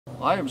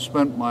I have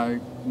spent my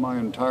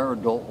entire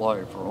adult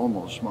life, or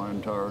almost my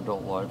entire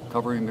adult life,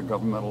 covering the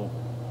governmental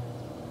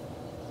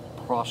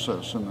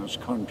process in this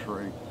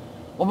country.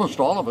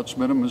 Almost all of it's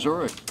been in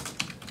Missouri.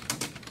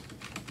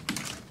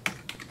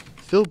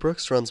 Phil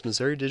Brooks runs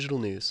Missouri Digital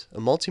News,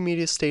 a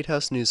multimedia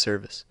statehouse news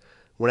service.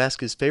 When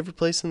asked his favorite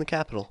place in the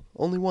Capitol,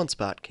 only one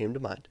spot came to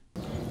mind.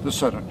 The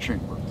Senate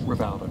chamber,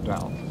 without a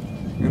doubt.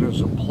 It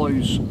is a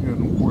place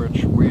in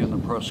which we in the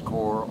press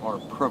corps are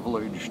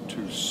privileged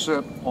to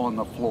sit on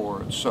the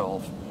floor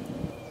itself.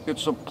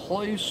 It's a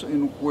place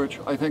in which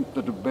I think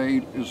the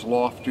debate is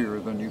loftier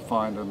than you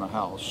find in the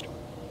House.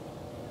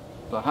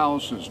 The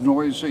House is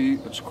noisy,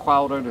 it's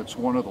crowded, it's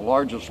one of the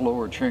largest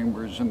lower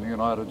chambers in the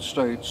United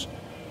States.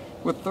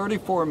 With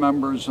 34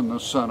 members in the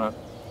Senate,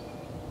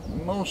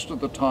 most of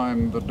the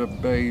time the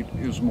debate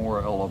is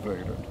more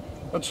elevated.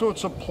 And so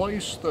it's a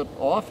place that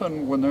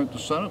often when the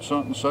Senate's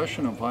not in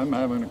session, if I'm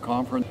having a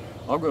conference,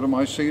 I'll go to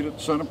my seat at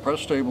the Senate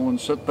press table and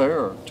sit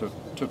there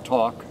to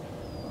talk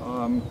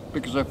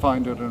because I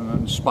find it an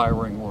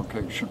inspiring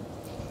location.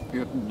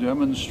 It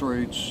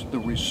demonstrates the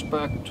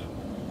respect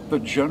the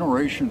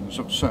generations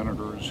of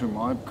senators whom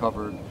I've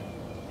covered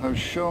has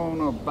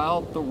shown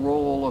about the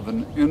role of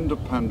an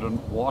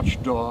independent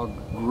watchdog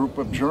group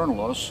of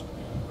journalists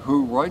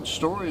who write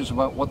stories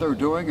about what they're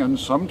doing and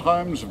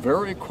sometimes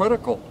very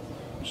critical.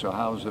 So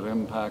how has it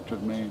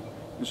impacted me?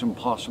 It's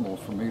impossible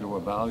for me to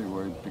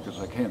evaluate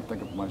because I can't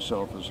think of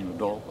myself as an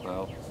adult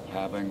without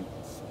having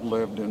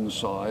lived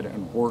inside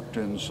and worked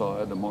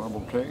inside the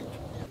Marble Cave.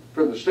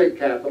 For the state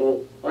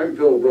capitol, I'm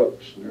Phil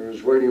Brooks,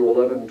 News Radio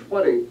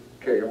 1120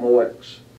 KMOX.